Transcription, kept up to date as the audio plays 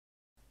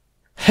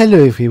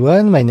Hello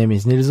everyone, my name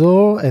is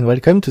Nilsor and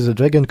welcome to the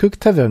Dragon Cook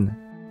Tavern.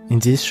 In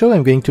this show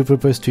I'm going to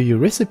propose to you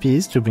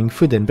recipes to bring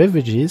food and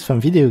beverages from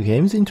video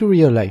games into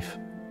real life.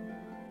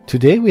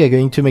 Today we are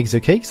going to make the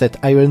cake that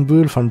Iron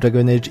Bull from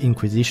Dragon Age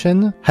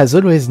Inquisition has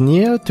always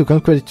near to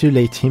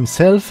congratulate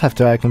himself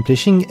after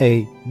accomplishing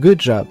a good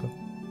job.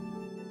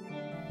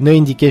 No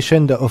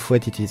indication of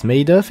what it is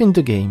made of in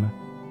the game.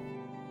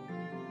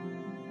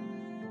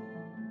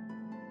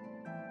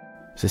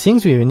 The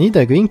things we will need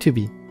are going to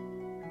be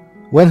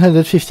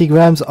 150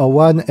 grams or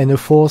 1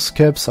 1/4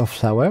 cups of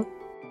flour,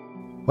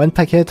 1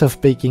 packet of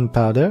baking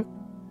powder,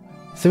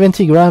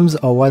 70 grams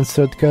or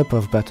 1/3 cup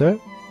of butter,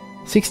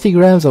 60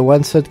 grams or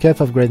 1/3 cup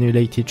of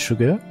granulated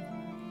sugar,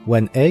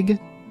 1 egg,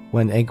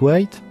 1 egg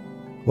white,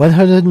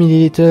 100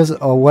 milliliters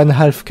or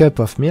 1/2 cup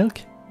of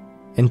milk,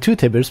 and 2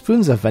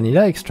 tablespoons of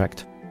vanilla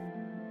extract.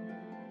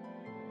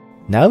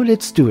 Now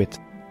let's do it.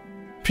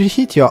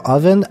 Preheat your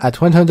oven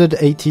at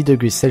 180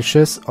 degrees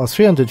Celsius or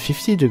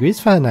 350 degrees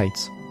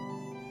Fahrenheit.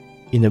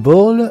 In a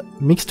bowl,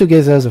 mix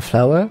together the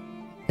flour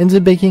and the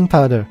baking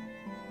powder.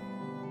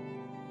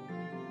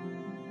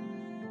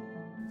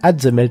 Add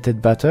the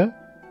melted butter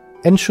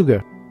and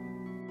sugar.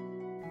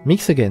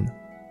 Mix again.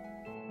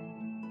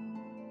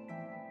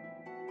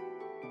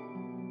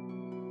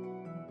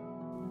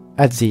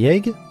 Add the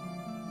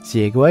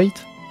egg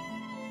white,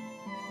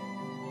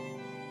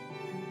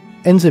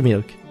 and the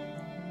milk.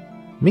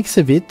 Mix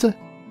a bit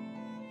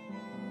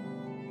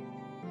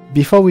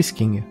before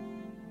whisking.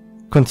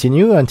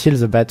 Continue until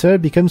the batter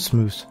becomes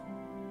smooth.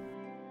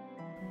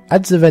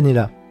 Add the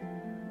vanilla.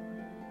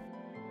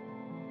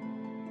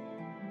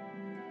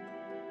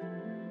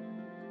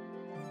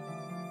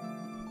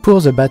 Pour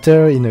the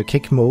batter in a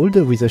cake mold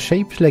with a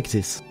shape like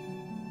this.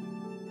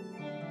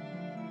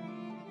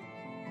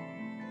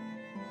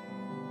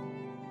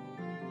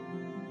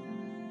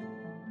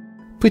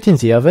 Put in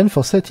the oven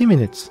for 30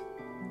 minutes.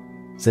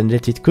 Then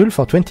let it cool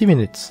for 20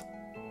 minutes.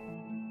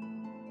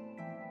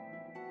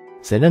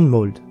 Then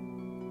unmold.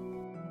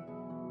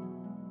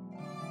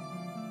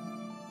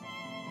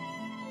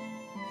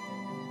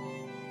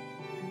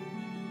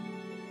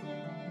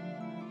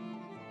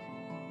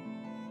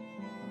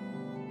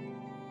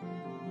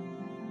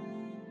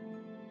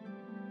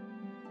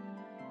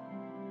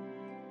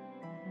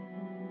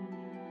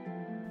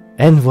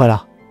 And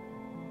voilà!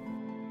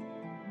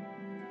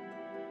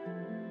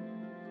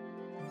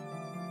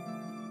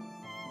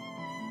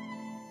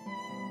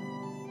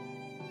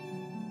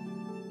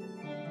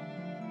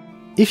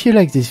 If you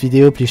like this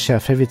video, please share,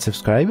 favorite,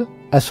 subscribe.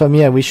 As for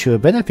me, I wish you a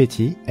bon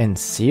appétit and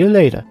see you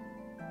later!